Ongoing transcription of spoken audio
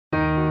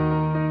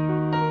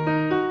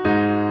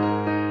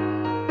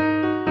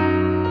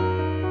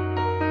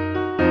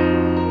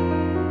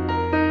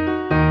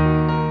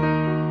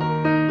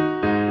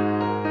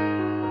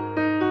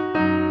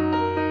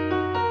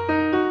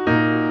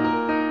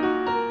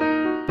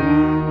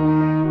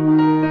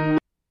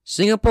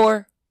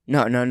Singapore?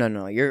 No.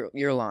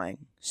 You're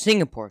lying.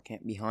 Singapore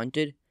can't be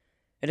haunted.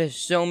 It has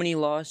so many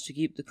laws to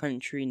keep the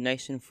country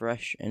nice and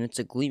fresh, and it's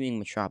a gleaming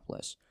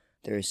metropolis.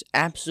 There is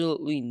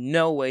absolutely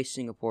no way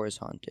Singapore is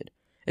haunted.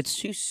 It's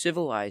too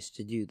civilized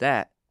to do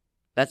that.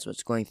 That's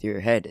what's going through your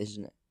head,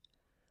 isn't it?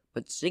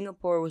 But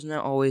Singapore was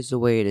not always the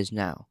way it is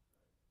now.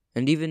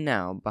 And even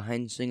now,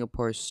 behind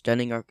Singapore's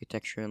stunning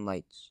architecture and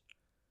lights,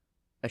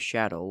 a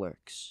shadow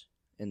lurks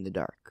in the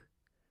dark.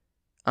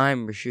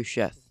 I'm Rishu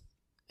Sheth,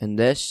 and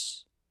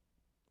this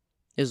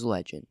is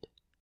Legend.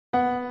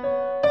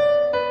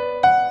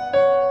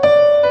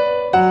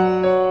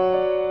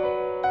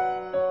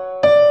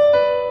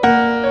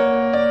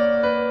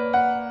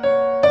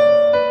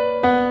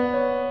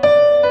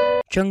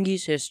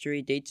 Changi's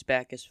history dates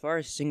back as far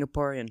as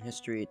Singaporean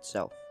history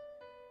itself.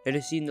 It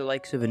has seen the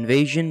likes of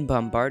invasion,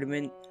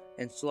 bombardment,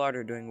 and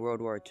slaughter during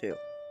World War II.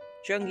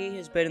 Changi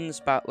has been in the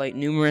spotlight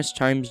numerous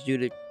times due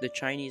to the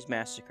Chinese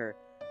massacre,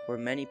 where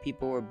many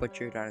people were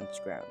butchered on its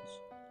grounds.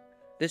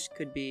 This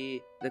could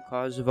be the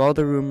cause of all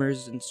the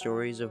rumors and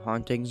stories of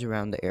hauntings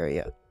around the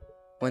area.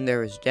 When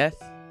there is death,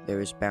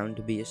 there is bound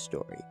to be a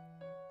story.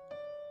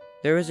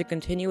 There was a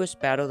continuous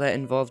battle that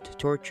involved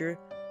torture,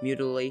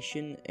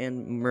 mutilation,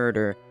 and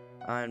murder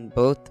on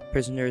both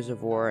prisoners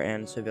of war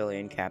and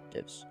civilian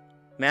captives.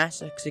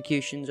 Mass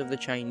executions of the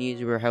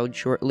Chinese were held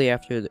shortly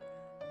after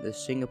the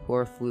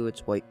Singapore flew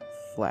its white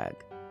flag.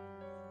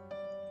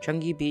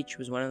 Changi Beach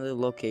was one of the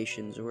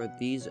locations where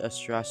these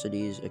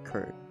atrocities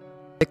occurred.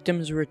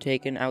 Victims were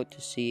taken out to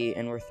sea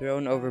and were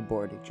thrown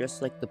overboard,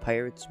 just like the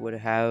pirates would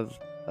have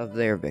of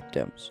their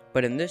victims.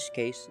 But in this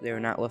case, they were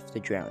not left to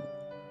drown.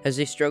 As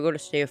they struggled to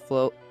stay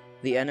afloat,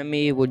 the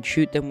enemy would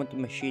shoot them with a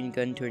machine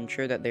gun to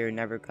ensure that they were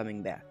never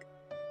coming back.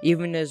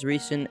 Even as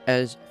recent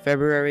as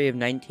February of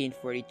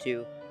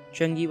 1942,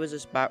 Changi was a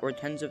spot where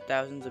tens of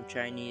thousands of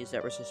Chinese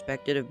that were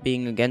suspected of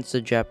being against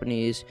the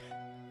Japanese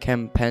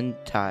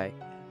Kempeitai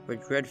were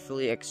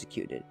dreadfully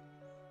executed.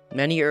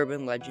 Many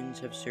urban legends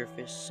have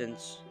surfaced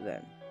since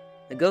then.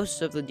 The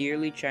ghosts of the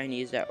dearly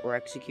Chinese that were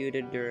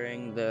executed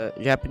during the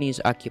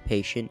Japanese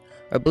occupation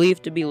are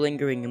believed to be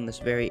lingering in this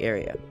very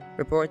area.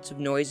 Reports of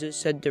noises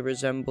said to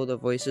resemble the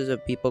voices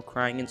of people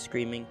crying and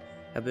screaming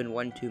have been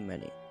one too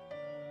many.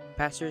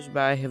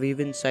 Passers-by have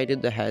even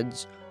sighted the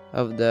heads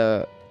of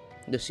the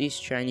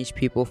deceased Chinese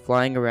people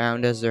flying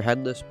around as their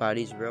headless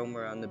bodies roam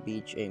around the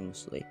beach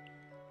aimlessly.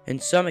 In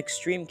some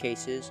extreme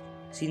cases,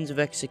 scenes of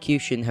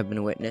execution have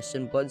been witnessed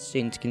and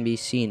bloodstains can be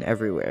seen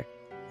everywhere.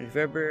 In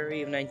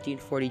February of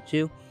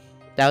 1942,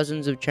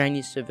 thousands of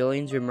Chinese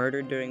civilians were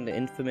murdered during the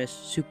infamous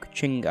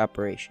Sukching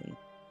operation.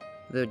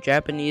 The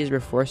Japanese were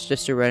forced to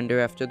surrender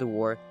after the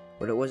war,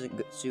 but it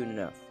wasn't soon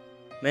enough.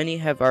 Many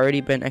have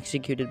already been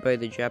executed by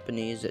the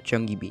Japanese at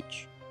Changi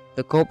Beach.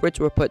 The culprits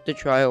were put to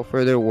trial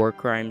for their war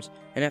crimes,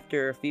 and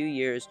after a few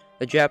years,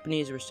 the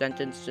Japanese were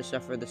sentenced to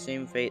suffer the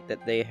same fate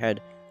that they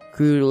had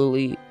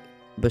cruelly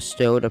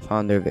bestowed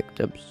upon their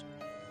victims.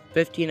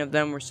 15 of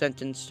them were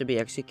sentenced to be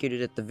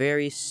executed at the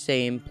very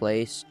same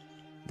place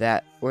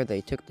where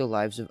they took the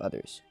lives of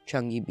others,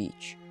 Changi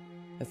Beach.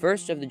 The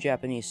first of the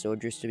Japanese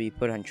soldiers to be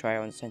put on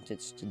trial and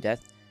sentenced to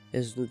death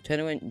is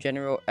Lieutenant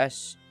General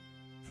S.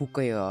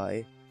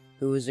 Fukuyai,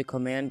 who was the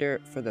commander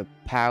for the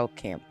POW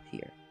camp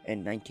here in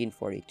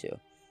 1942.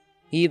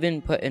 He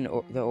even put in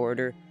the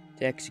order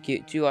to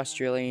execute 2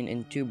 Australian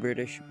and 2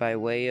 British by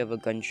way of a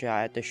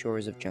gunshot at the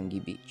shores of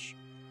Changi Beach.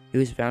 He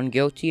was found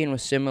guilty and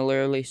was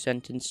similarly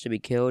sentenced to be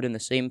killed in the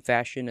same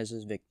fashion as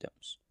his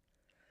victims.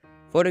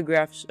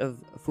 Photographs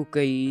of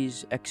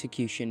Fukuyai's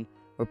execution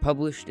were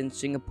published in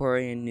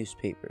Singaporean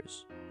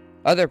newspapers.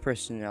 Other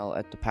personnel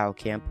at the POW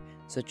camp,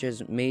 such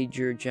as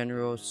Major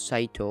General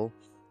Saito,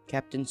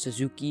 Captain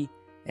Suzuki,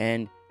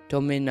 and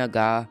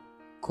Tominaga,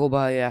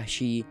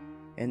 Kobayashi,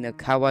 and the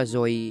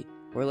Kawazoi,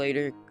 were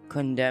later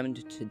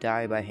condemned to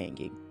die by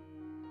hanging.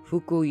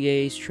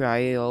 Fukuyai's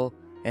trial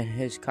and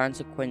his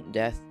consequent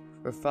death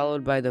were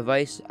followed by the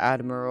Vice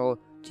Admiral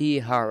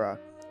Tihara,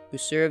 who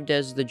served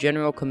as the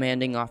General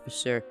Commanding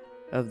Officer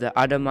of the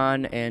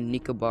Andaman and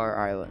Nicobar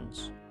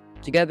Islands.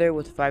 Together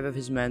with 5 of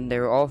his men, they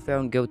were all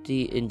found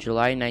guilty in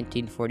July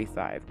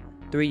 1945,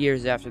 3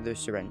 years after their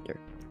surrender.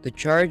 The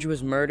charge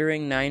was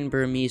murdering 9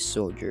 Burmese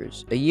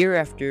soldiers. A year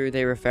after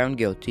they were found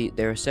guilty,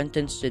 they were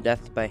sentenced to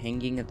death by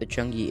hanging at the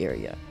Changi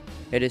area.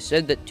 It is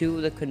said that 2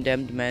 of the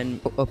condemned men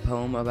wrote a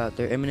poem about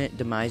their imminent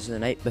demise the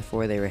night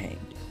before they were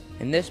hanged.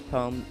 In this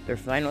poem, their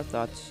final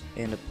thoughts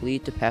and a plea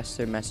to pass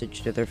their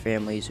message to their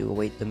families who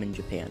await them in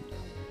Japan.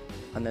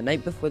 On the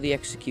night before the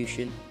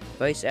execution,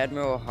 Vice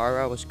Admiral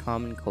Ohara was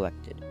calm and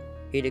collected.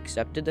 He had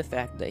accepted the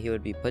fact that he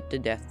would be put to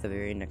death the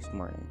very next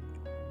morning.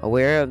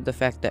 Aware of the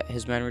fact that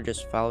his men were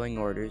just following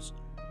orders,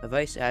 the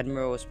Vice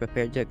Admiral was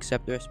prepared to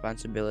accept the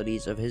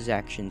responsibilities of his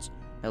actions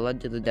that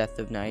led to the death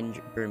of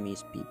 9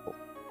 Burmese people.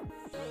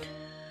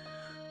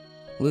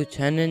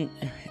 Lieutenant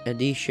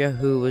Adisha,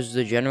 who was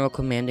the General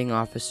Commanding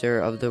Officer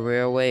of the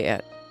railway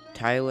at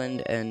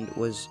Thailand and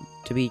was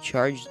to be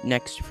charged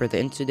next for the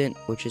incident,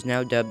 which is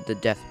now dubbed the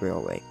Death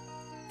Railway,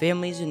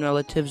 Families and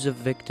relatives of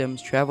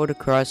victims traveled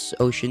across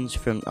oceans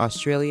from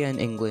Australia and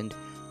England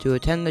to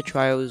attend the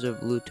trials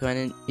of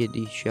Lieutenant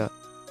Yadisha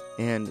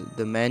and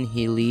the men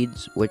he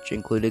leads, which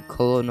included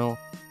Colonel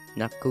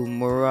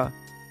Nakamura,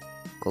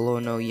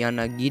 Colonel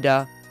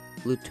Yanagida,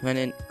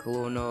 Lieutenant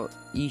Colonel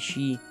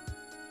Ishii,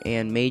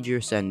 and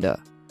Major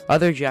Senda.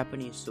 Other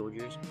Japanese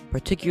soldiers,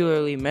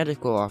 particularly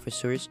medical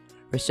officers,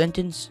 were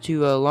sentenced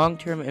to a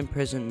long-term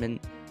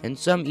imprisonment, and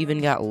some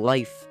even got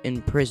life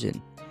in prison.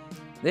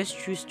 This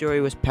true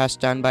story was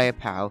passed on by a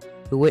pal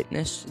who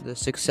witnessed the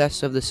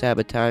success of the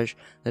sabotage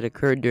that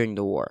occurred during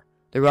the war.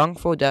 The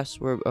wrongful deaths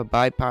were a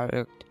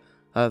byproduct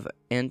of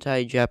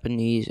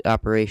anti-Japanese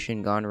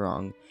operation gone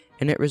wrong,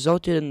 and it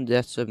resulted in the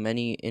deaths of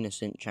many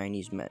innocent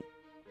Chinese men.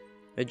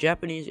 The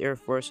Japanese Air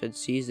Force had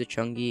seized the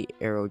Changi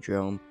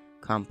Aerodrome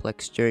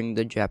complex during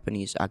the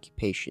Japanese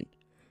occupation.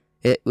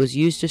 It was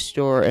used to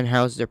store and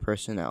house their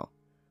personnel.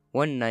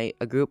 One night,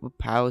 a group of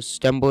pals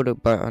stumbled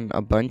upon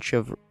a bunch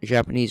of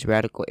Japanese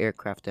radical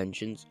aircraft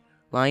engines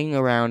lying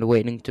around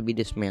waiting to be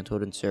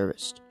dismantled and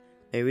serviced.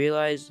 They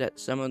realized that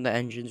some of the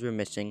engines were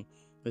missing,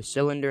 the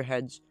cylinder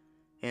heads,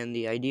 and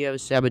the idea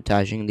of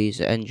sabotaging these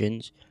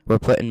engines were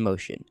put in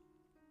motion.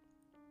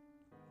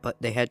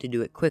 But they had to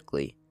do it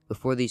quickly,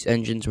 before these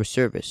engines were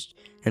serviced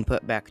and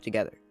put back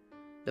together.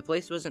 The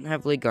place wasn't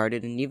heavily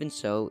guarded, and even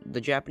so,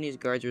 the Japanese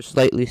guards were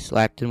slightly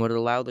slacked and would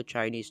allow the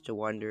Chinese to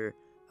wander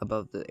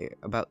about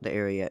the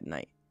area at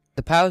night.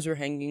 The POWs were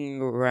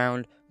hanging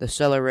around the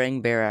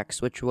Selarang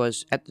barracks, which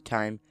was, at the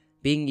time,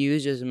 being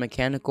used as a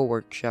mechanical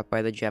workshop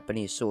by the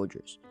Japanese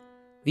soldiers.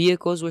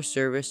 Vehicles were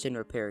serviced and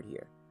repaired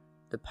here.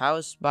 The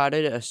POWs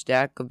spotted a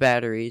stack of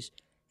batteries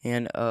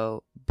and a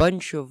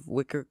bunch of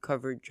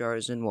wicker-covered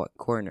jars in one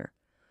corner.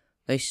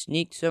 They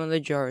sneaked some of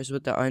the jars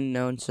with the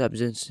unknown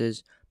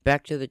substances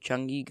back to the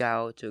Changi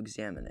Gao to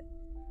examine it.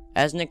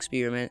 As an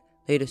experiment,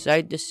 they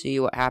decided to see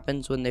what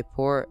happens when they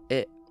pour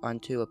it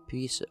onto a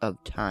piece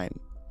of time.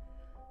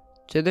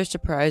 To their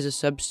surprise, the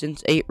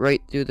substance ate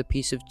right through the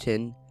piece of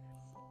tin,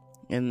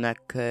 and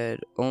that could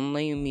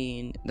only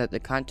mean that the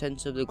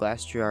contents of the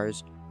glass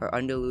jars are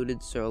undiluted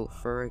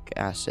sulfuric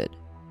acid.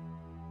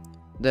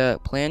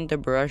 The plan to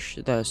brush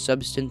the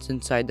substance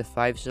inside the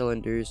 5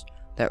 cylinders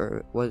that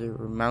were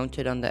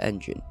mounted on the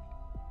engine.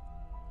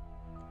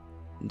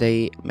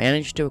 They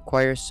managed to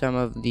acquire some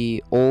of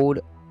the old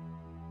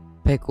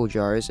pickle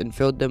jars and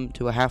filled them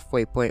to a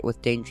halfway point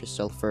with dangerous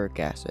sulfuric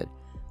acid.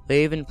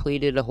 They even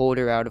pleated a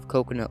holder out of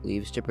coconut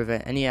leaves to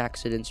prevent any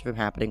accidents from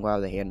happening while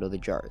they handled the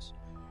jars.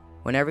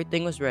 When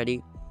everything was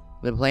ready,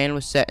 the plan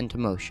was set into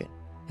motion.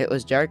 It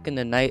was dark and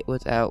the night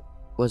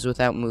was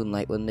without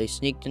moonlight when they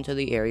sneaked into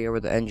the area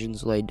where the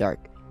engines lay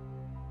dark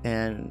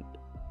and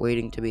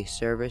waiting to be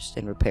serviced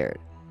and repaired.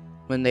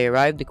 When they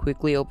arrived, they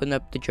quickly opened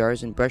up the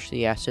jars and brushed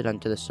the acid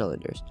onto the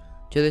cylinders.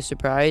 To their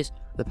surprise,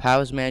 the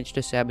POWs managed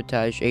to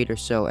sabotage 8 or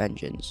so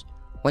engines.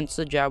 Once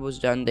the job was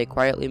done, they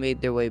quietly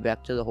made their way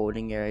back to the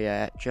holding area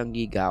at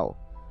Changi Gao.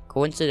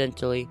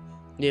 Coincidentally,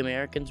 the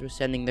Americans were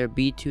sending their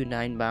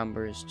B-29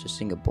 bombers to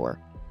Singapore.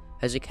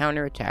 As a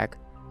counterattack,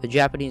 the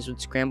Japanese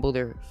would scramble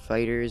their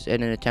fighters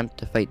in an attempt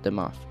to fight them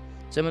off.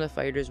 Some of the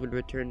fighters would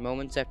return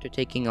moments after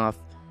taking off,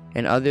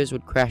 and others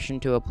would crash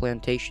into a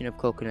plantation of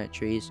coconut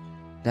trees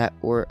that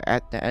were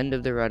at the end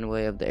of the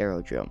runway of the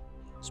aerodrome.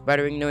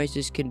 Sputtering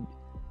noises could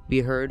be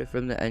heard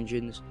from the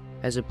engines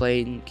as the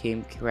plane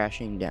came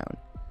crashing down.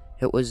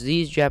 It was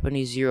these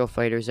Japanese Zero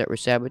fighters that were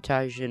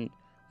sabotaged, and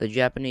the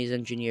Japanese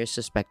engineers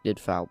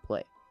suspected foul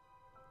play.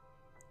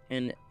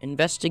 An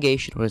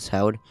investigation was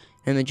held,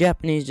 and the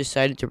Japanese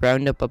decided to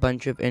round up a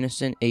bunch of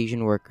innocent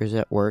Asian workers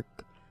at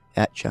work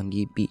at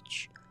Changi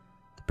Beach.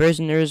 The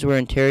prisoners were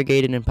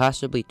interrogated and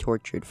possibly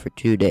tortured for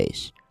 2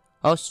 days.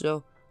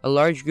 Also, a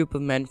large group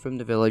of men from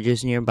the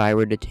villages nearby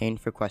were detained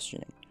for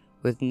questioning.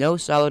 With no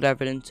solid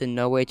evidence and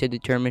no way to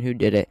determine who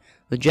did it,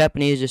 the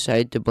Japanese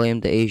decided to blame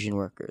the Asian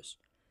workers.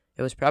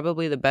 It was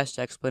probably the best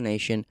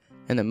explanation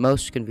and the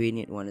most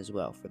convenient one as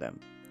well for them.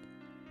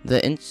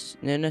 The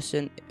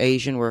innocent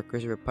Asian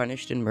workers were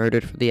punished and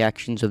murdered for the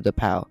actions of the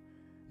POW.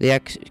 The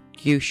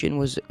execution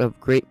was of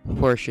great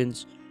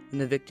proportions, and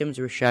the victims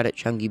were shot at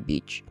Changi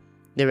Beach.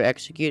 They were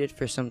executed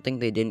for something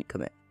they didn't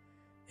commit.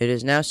 It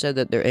is now said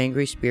that their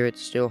angry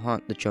spirits still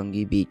haunt the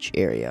Changi Beach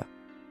area.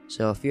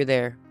 So if you're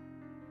there,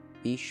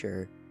 be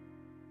sure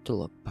to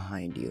look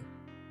behind you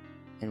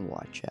and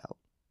watch out.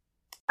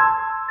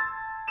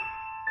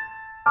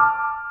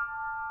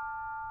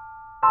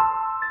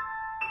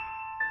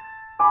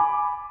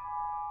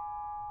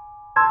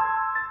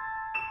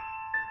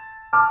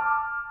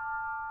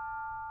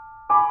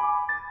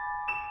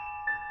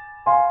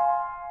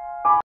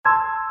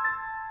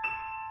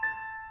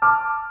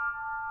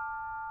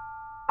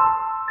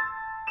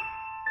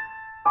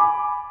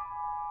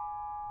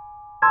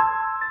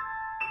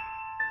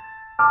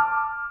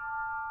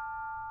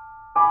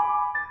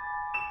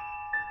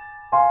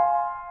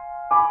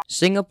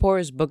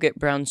 Singapore's Bukit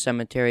Brown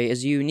Cemetery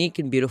is a unique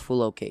and beautiful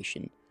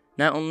location.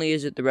 Not only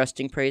is it the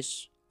resting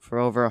place for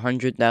over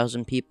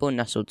 100,000 people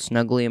nestled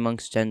snugly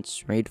amongst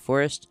dense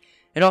rainforest,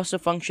 it also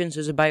functions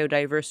as a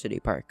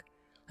biodiversity park.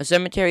 The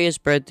cemetery is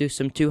spread through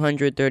some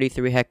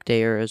 233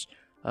 hectares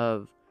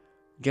of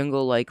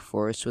jungle-like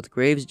forest with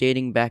graves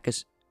dating back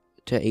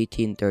to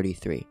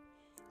 1833.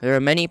 There are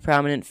many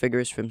prominent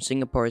figures from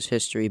Singapore's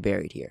history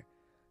buried here.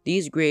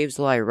 These graves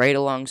lie right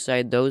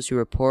alongside those who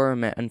were poor or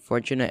met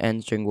unfortunate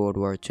ends during World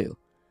War II.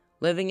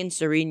 Living in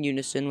serene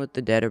unison with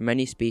the dead are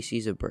many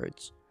species of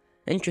birds.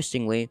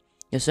 Interestingly,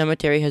 the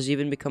cemetery has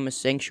even become a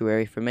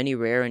sanctuary for many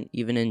rare and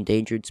even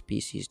endangered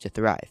species to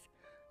thrive.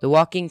 The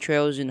walking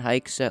trails and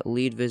hikes that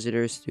lead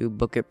visitors through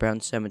Bukit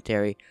Brown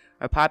Cemetery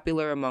are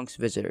popular amongst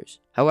visitors.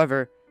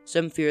 However,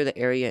 some fear the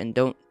area and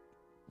don't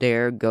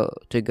dare go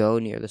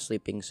near the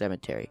sleeping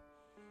cemetery.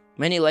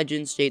 Many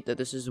legends state that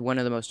this is one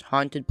of the most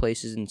haunted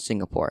places in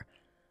Singapore.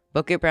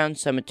 Bukit Brown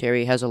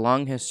Cemetery has a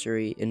long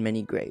history in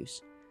many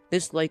graves.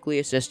 This likely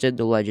assisted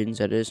the legends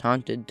that it is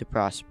haunted to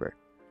prosper.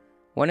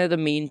 One of the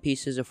main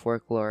pieces of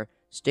folklore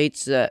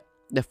states that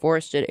the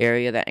forested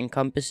area that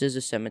encompasses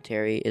the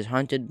cemetery is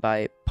haunted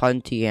by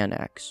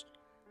Pontianaks.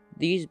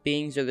 These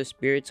beings are the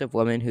spirits of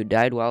women who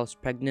died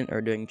whilst pregnant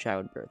or during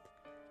childbirth.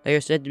 They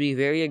are said to be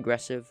very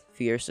aggressive,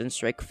 fierce, and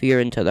strike fear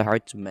into the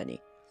hearts of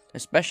many,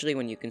 especially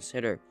when you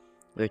consider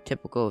their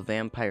typical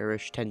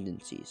vampire-ish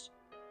tendencies.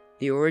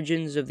 The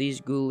origins of these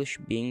ghoulish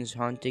beings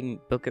haunting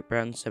Bukit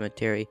Brown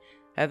Cemetery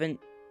haven't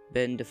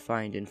been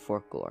defined in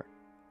folklore.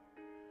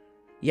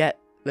 Yet,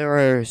 there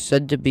are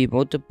said to be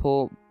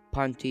multiple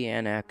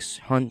Pontianaks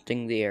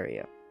haunting the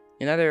area.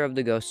 Another of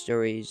the ghost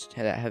stories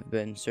that have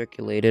been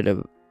circulated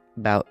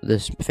about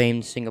this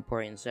famed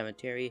Singaporean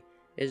cemetery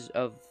is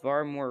of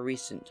far more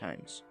recent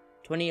times.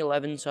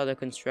 2011 saw the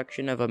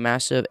construction of a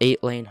massive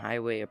 8-lane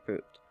highway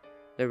approved.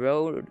 The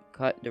road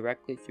cut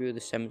directly through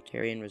the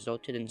cemetery and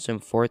resulted in some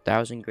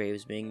 4,000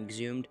 graves being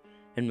exhumed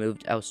and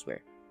moved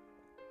elsewhere.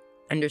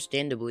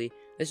 Understandably,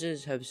 this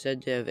is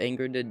said to have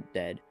angered the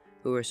dead,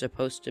 who were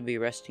supposed to be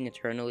resting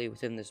eternally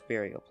within this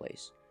burial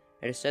place.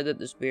 It is said that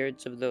the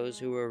spirits of those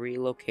who were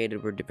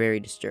relocated were very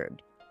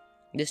disturbed.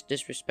 This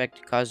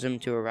disrespect caused them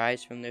to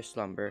arise from their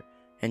slumber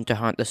and to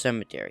haunt the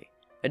cemetery.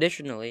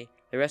 Additionally,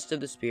 the rest of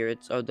the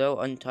spirits,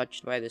 although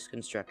untouched by this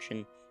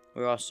construction,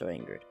 were also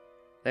angered.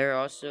 They are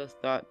also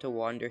thought to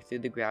wander through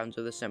the grounds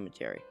of the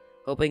cemetery,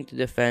 hoping to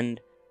defend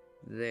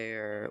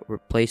their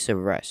place of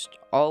rest,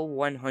 all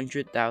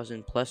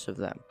 100,000 plus of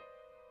them.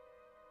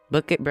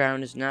 Bukit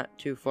Brown is not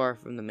too far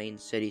from the main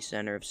city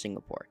center of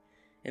Singapore.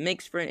 It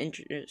makes for an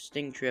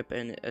interesting trip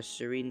and a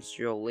serene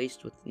stroll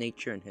laced with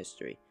nature and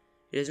history.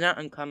 It is not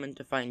uncommon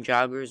to find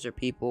joggers or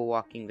people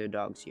walking their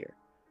dogs here,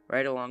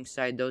 right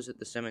alongside those at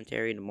the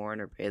cemetery to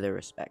mourn or pay their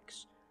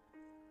respects.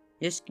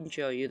 This can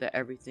show you that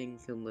everything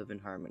can live in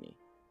harmony.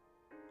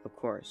 Of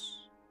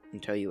course,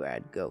 until you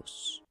add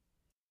ghosts.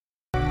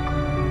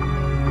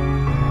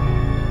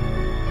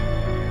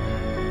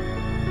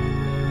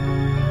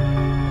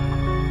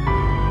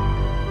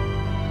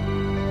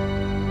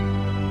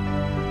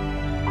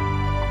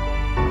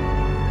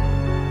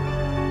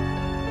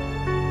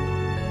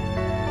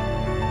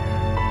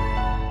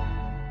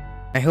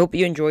 I hope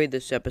you enjoyed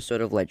this episode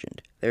of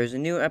Legend. There is a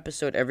new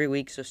episode every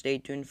week, so stay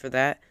tuned for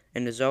that.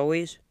 And as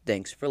always,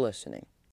 thanks for listening.